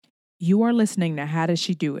You are listening to How Does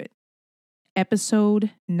She Do It? Episode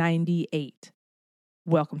 98.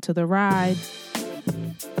 Welcome to the ride.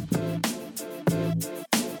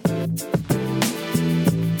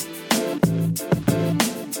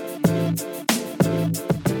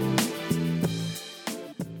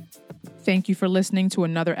 Thank you for listening to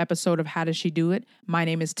another episode of How Does She Do It? My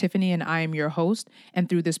name is Tiffany and I am your host. And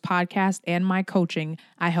through this podcast and my coaching,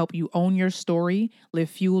 I help you own your story, live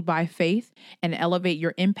fueled by faith, and elevate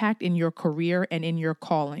your impact in your career and in your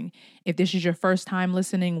calling. If this is your first time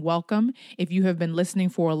listening, welcome. If you have been listening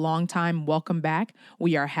for a long time, welcome back.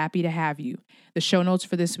 We are happy to have you. The show notes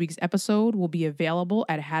for this week's episode will be available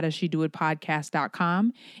at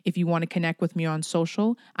howdoesshedoitpodcast.com. If you want to connect with me on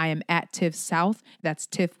social, I am at Tiff South. That's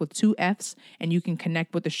Tiff with 2 F's. And you can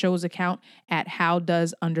connect with the show's account at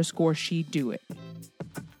howdoes_she-do-it.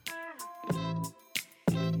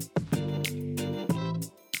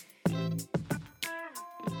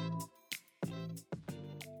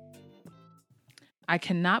 I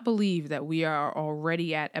cannot believe that we are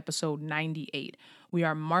already at episode 98. We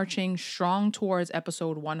are marching strong towards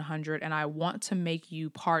episode 100, and I want to make you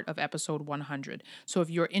part of episode 100. So if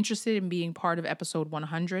you're interested in being part of episode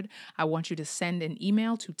 100, I want you to send an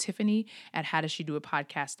email to Tiffany at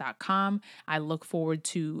howdoesshedoitpodcast.com. I look forward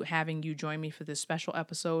to having you join me for this special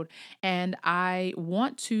episode, and I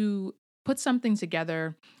want to put something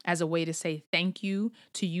together as a way to say thank you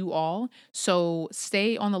to you all. So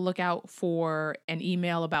stay on the lookout for an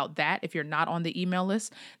email about that. If you're not on the email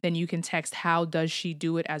list, then you can text "How Does She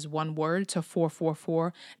Do It" as one word to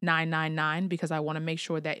 444-999, because I want to make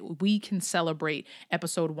sure that we can celebrate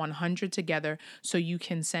episode 100 together. So you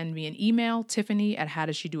can send me an email, Tiffany at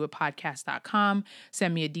howdoesshedoitpodcast.com,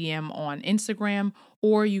 send me a DM on Instagram,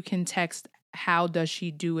 or you can text "How Does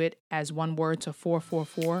She Do It" as one word to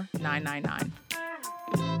 444-999.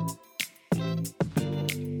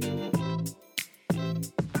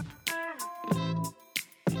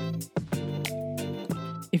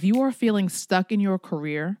 If you are feeling stuck in your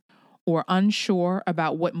career or unsure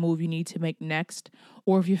about what move you need to make next,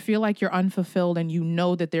 or if you feel like you're unfulfilled and you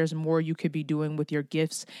know that there's more you could be doing with your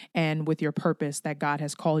gifts and with your purpose that God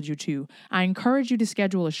has called you to, I encourage you to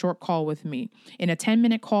schedule a short call with me. In a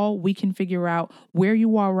 10-minute call, we can figure out where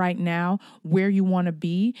you are right now, where you want to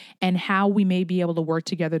be, and how we may be able to work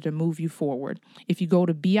together to move you forward. If you go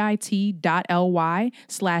to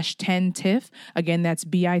bit.ly/10tiff, again, that's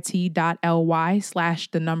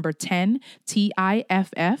bit.ly/10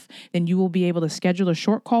 TIFF, then you will be able to schedule a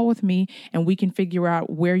short call with me and we can figure out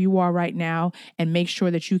where you are right now and make sure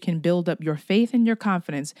that you can build up your faith and your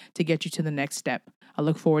confidence to get you to the next step. I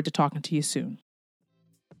look forward to talking to you soon.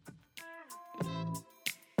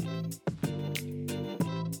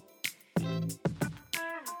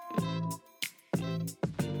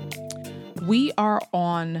 We are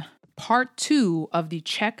on part 2 of the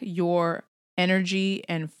Check Your Energy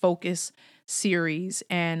and Focus series.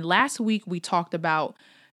 And last week we talked about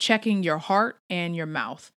checking your heart and your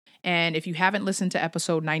mouth. And if you haven't listened to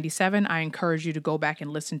episode 97, I encourage you to go back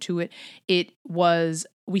and listen to it.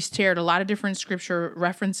 We shared a lot of different scripture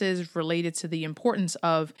references related to the importance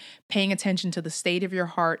of paying attention to the state of your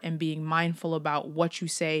heart and being mindful about what you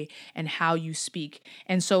say and how you speak.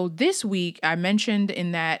 And so this week, I mentioned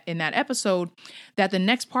in that episode that the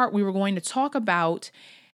next part we were going to talk about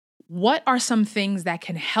what are some things that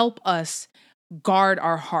can help us guard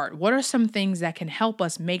our heart? What are some things that can help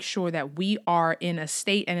us make sure that we are in a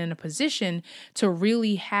state and in a position to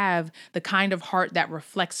really have the kind of heart that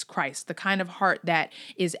reflects Christ, the kind of heart that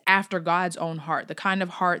is after God's own heart, the kind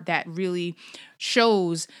of heart that really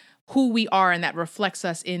shows who we are and that reflects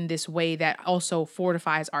us in this way that also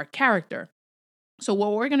fortifies our character. So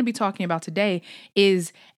what we're going to be talking about today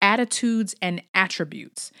is attitudes and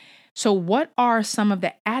attributes. So what are some of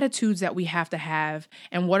the attitudes that we have to have,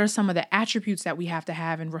 and what are some of the attributes that we have to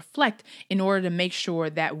have and reflect in order to make sure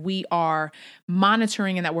that we are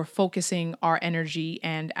monitoring and that we're focusing our energy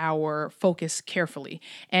and our focus carefully?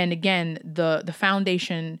 And again, the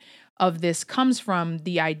foundation of this comes from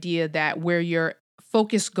the idea that where your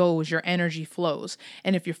focus goes, your energy flows.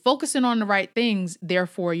 And if you're focusing on the right things,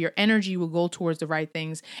 therefore your energy will go towards the right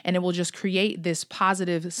things, and it will just create this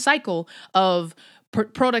positive cycle of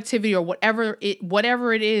productivity, or whatever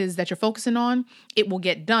it is that you're focusing on, it will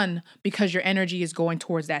get done because your energy is going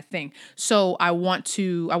towards that thing. So I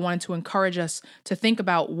wanted to encourage us to think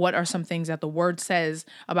about what are some things that the word says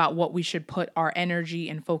about what we should put our energy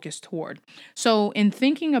and focus toward. So in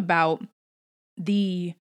thinking about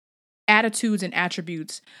the attitudes and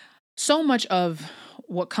attributes, So much of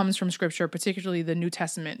what comes from scripture, particularly the New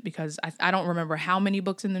Testament, because I don't remember how many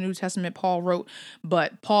books in the New Testament Paul wrote,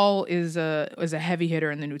 but Paul is a heavy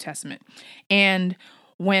hitter in the New Testament. And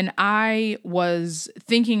when I was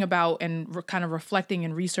thinking about and kind of reflecting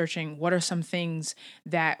and researching what are some things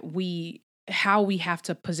that how we have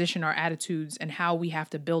to position our attitudes and how we have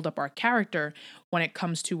to build up our character when it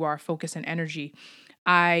comes to our focus and energy,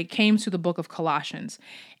 I came to the book of Colossians.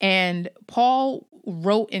 And Paul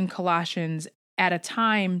wrote in Colossians at a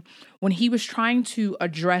time when he was trying to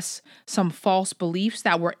address some false beliefs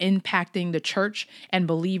that were impacting the church and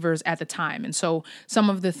believers at the time. And so some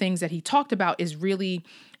of the things that he talked about is really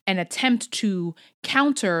an attempt to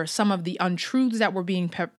counter some of the untruths that were being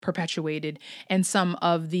perpetuated and some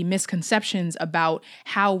of the misconceptions about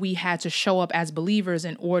how we had to show up as believers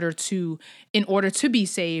in order to be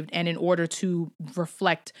saved and in order to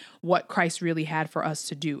reflect what Christ really had for us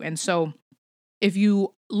to do. And so if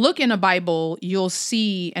you look in a Bible, you'll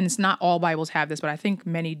see, and it's not all Bibles have this, but I think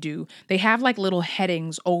many do. They have like little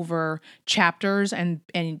headings over chapters and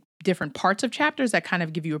different parts of chapters that kind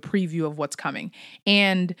of give you a preview of what's coming.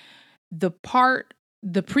 And the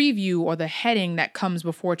preview or the heading that comes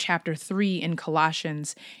before chapter 3 in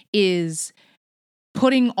Colossians is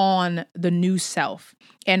putting on the new self.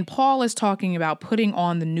 And Paul is talking about putting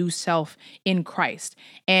on the new self in Christ.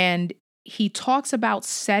 And he talks about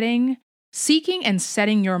seeking and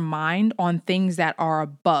setting your mind on things that are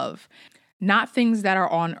above, not things that are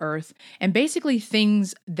on earth, and basically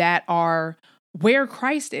things that are where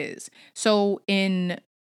Christ is. So in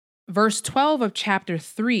verse 12 of chapter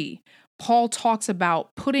 3, Paul talks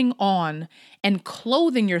about putting on and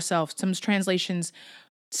clothing yourself. Some translations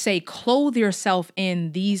say clothe yourself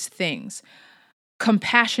in these things: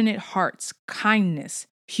 compassionate hearts, kindness,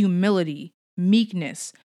 humility,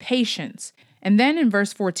 meekness, patience. And then in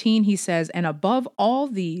verse 14, he says, and above all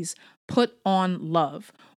these, put on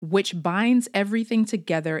love, which binds everything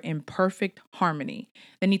together in perfect harmony.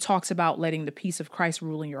 Then he talks about letting the peace of Christ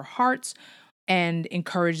rule in your hearts and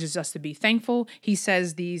encourages us to be thankful. He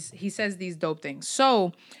says these dope things.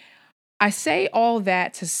 So I say all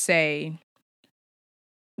that to say,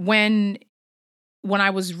 when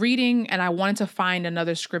I was reading and I wanted to find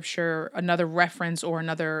another scripture, another reference or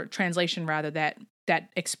another translation rather that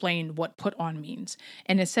explained what put on means.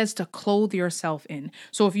 And it says to clothe yourself in.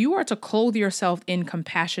 So if you are to clothe yourself in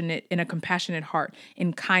a compassionate heart,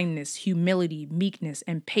 in kindness, humility, meekness,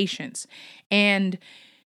 and patience, and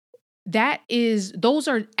those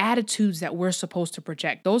are attitudes that we're supposed to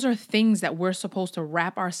project. Those are things that we're supposed to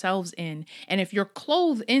wrap ourselves in. And if you're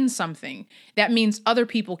clothed in something, that means other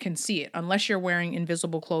people can see it. Unless you're wearing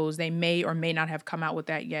invisible clothes, they may or may not have come out with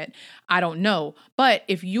that yet. I don't know. But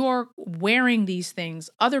if you're wearing these things,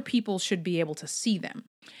 other people should be able to see them.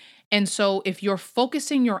 And so if you're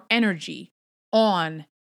focusing your energy on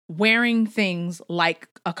wearing things like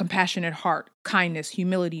a compassionate heart, kindness,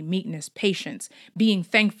 humility, meekness, patience, being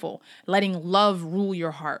thankful, letting love rule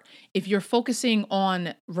your heart. If you're focusing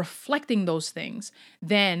on reflecting those things,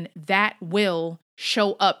 then that will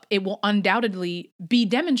show up. It will undoubtedly be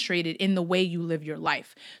demonstrated in the way you live your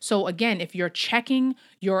life. So again, if you're checking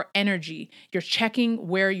your energy, you're checking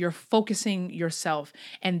where you're focusing yourself,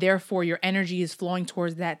 and therefore your energy is flowing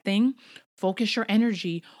towards that thing, focus your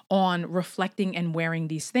energy on reflecting and wearing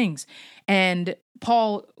these things. And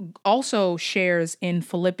Paul also shares in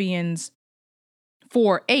Philippians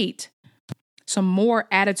 4:8 some more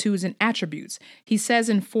attitudes and attributes. He says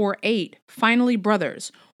in 4:8, finally,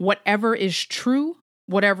 brothers, whatever is true,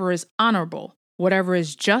 whatever is honorable, whatever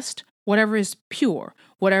is just, whatever is pure,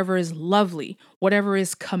 whatever is lovely, whatever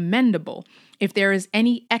is commendable, if there is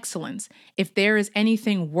any excellence, if there is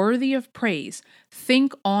anything worthy of praise,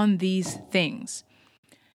 think on these things.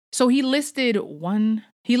 So he listed,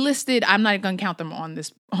 I'm not going to count them on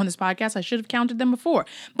this podcast. I should have counted them before.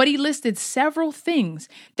 But he listed several things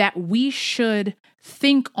that we should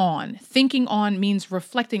think on. Thinking on means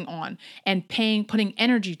reflecting on and putting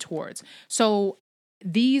energy towards. So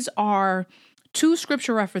these are two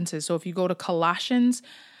scripture references. So if you go to Colossians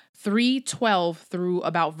 3:12 through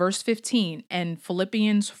about verse 15 and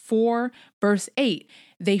Philippians 4 verse 8,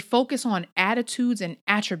 they focus on attitudes and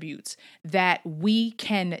attributes that we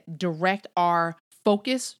can direct our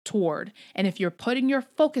focus toward. And if you're putting your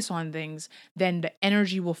focus on things, then the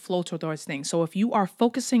energy will flow towards things. So if you are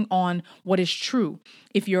focusing on what is true,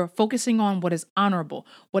 if you're focusing on what is honorable,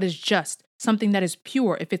 what is just, something that is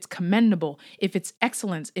pure, if it's commendable, if it's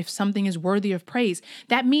excellence, if something is worthy of praise,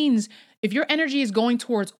 that means if your energy is going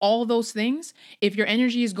towards all those things, if your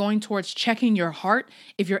energy is going towards checking your heart,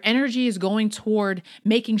 if your energy is going toward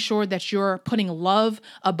making sure that you're putting love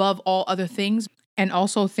above all other things, And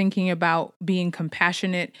also thinking about being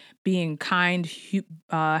compassionate, being kind,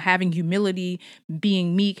 having humility,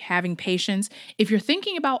 being meek, having patience. If you're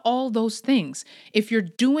thinking about all those things, if you're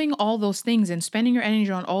doing all those things and spending your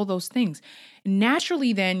energy on all those things,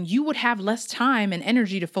 naturally then you would have less time and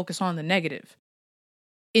energy to focus on the negative.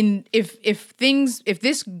 If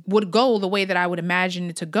this would go the way that I would imagine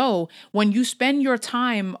it to go, when you spend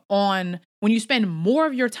more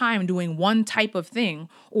of your time doing one type of thing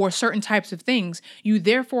or certain types of things, you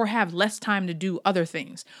therefore have less time to do other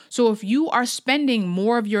things. So if you are spending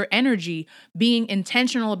more of your energy being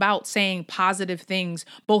intentional about saying positive things,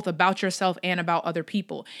 both about yourself and about other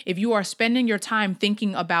people, if you are spending your time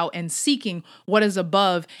thinking about and seeking what is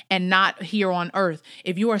above and not here on earth,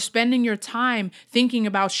 if you are spending your time thinking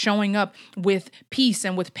about showing up with peace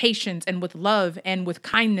and with patience and with love and with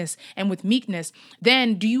kindness and with meekness,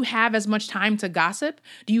 then do you have as much time to gossip?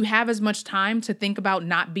 Do you have as much time to think about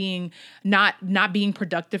not being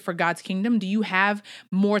productive for God's kingdom? Do you have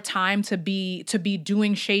more time to be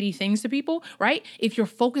doing shady things to people, right? If you're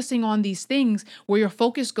focusing on these things, where your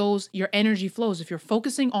focus goes, your energy flows. If you're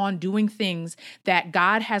focusing on doing things that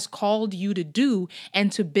God has called you to do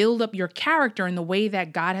and to build up your character in the way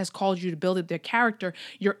that God has called you to build up their character,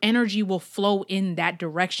 your energy will flow in that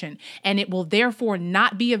direction. And it will therefore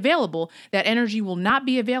not be available. That energy will not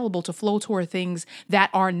be available to flow toward things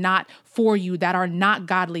that are not for you, that are not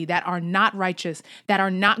godly, that are not righteous, that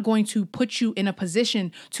are not going to put you in a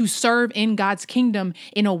position to serve in God's kingdom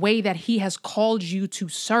in a way that He has called you to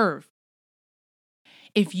serve.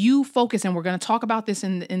 If you focus, and we're going to talk about this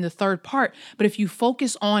in the third part, but if you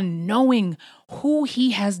focus on knowing who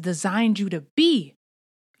He has designed you to be,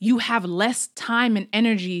 you have less time and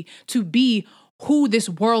energy to be who this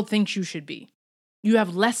world thinks you should be. You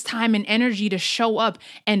have less time and energy to show up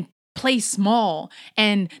and play small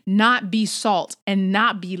and not be salt and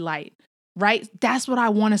not be light, right? That's what I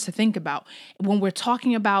want us to think about when we're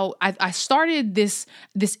talking about. I started this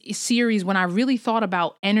series when I really thought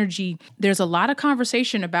about energy. There's a lot of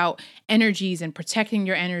conversation about energies and protecting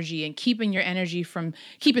your energy and keeping your energy from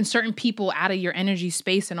keeping certain people out of your energy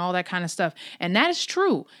space and all that kind of stuff. And that is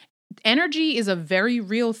true. Energy is a very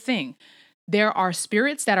real thing. There are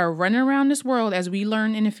spirits that are running around this world, as we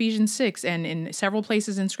learn in Ephesians 6 and in several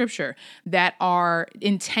places in Scripture, that are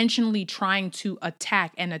intentionally trying to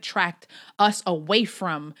attack and attract us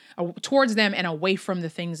towards them and away from the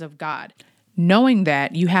things of God. Knowing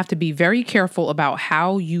that, you have to be very careful about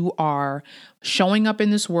how you are showing up in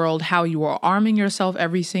this world, how you are arming yourself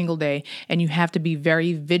every single day, and you have to be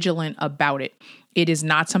very vigilant about it. It is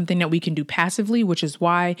not something that we can do passively, which is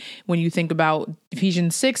why when you think about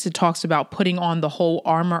Ephesians 6, it talks about putting on the whole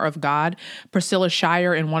armor of God. Priscilla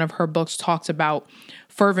Shirer, in one of her books, talks about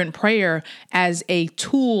fervent prayer as a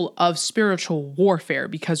tool of spiritual warfare,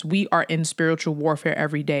 because we are in spiritual warfare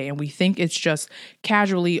every day. And we think it's just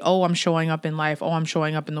casually, oh, I'm showing up in life. Oh, I'm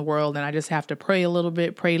showing up in the world. And I just have to pray a little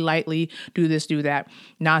bit, pray lightly, do this, do that.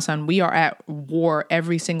 Nah, son, we are at war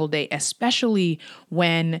every single day, especially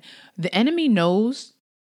when the enemy knows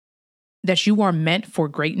that you are meant for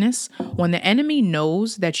greatness, when the enemy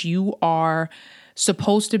knows that you are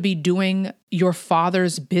supposed to be doing your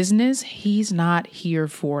Father's business. He's not here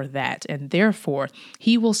for that. And therefore,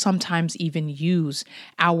 he will sometimes even use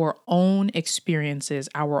our own experiences,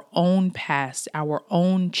 our own past, our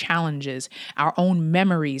own challenges, our own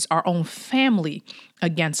memories, our own family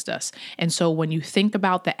against us. And so when you think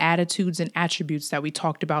about the attitudes and attributes that we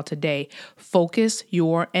talked about today, focus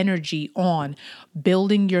your energy on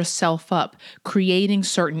building yourself up, creating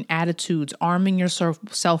certain attitudes, arming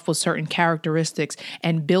yourself with certain characteristics,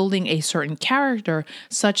 and building a certain character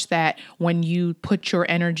such that when you put your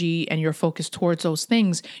energy and your focus towards those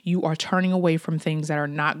things, you are turning away from things that are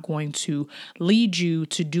not going to lead you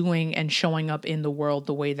to doing and showing up in the world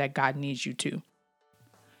the way that God needs you to.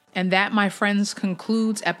 And that, my friends,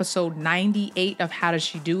 concludes episode 98 of How Does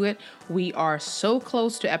She Do It? We are so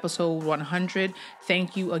close to episode 100.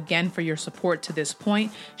 Thank you again for your support to this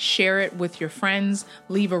point. Share it with your friends.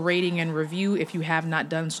 Leave a rating and review if you have not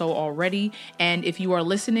done so already. And if you are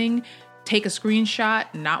listening, take a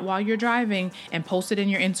screenshot, not while you're driving, and post it in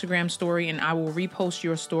your Instagram story, and I will repost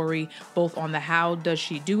your story both on the How Does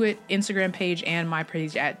She Do It Instagram page and my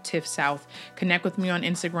page at Tiff South. Connect with me on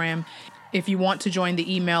Instagram. If you want to join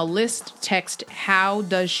the email list, text How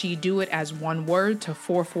Does She Do It as one word to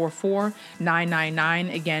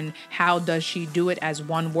 444-999. Again, How Does She Do It as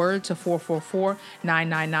one word to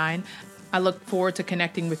 444-999. I look forward to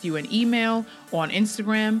connecting with you in email or on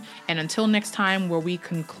Instagram. And until next time, where we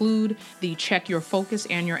conclude the Check Your Focus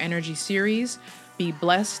and Your Energy series, be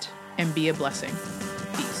blessed and be a blessing.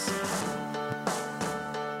 Peace.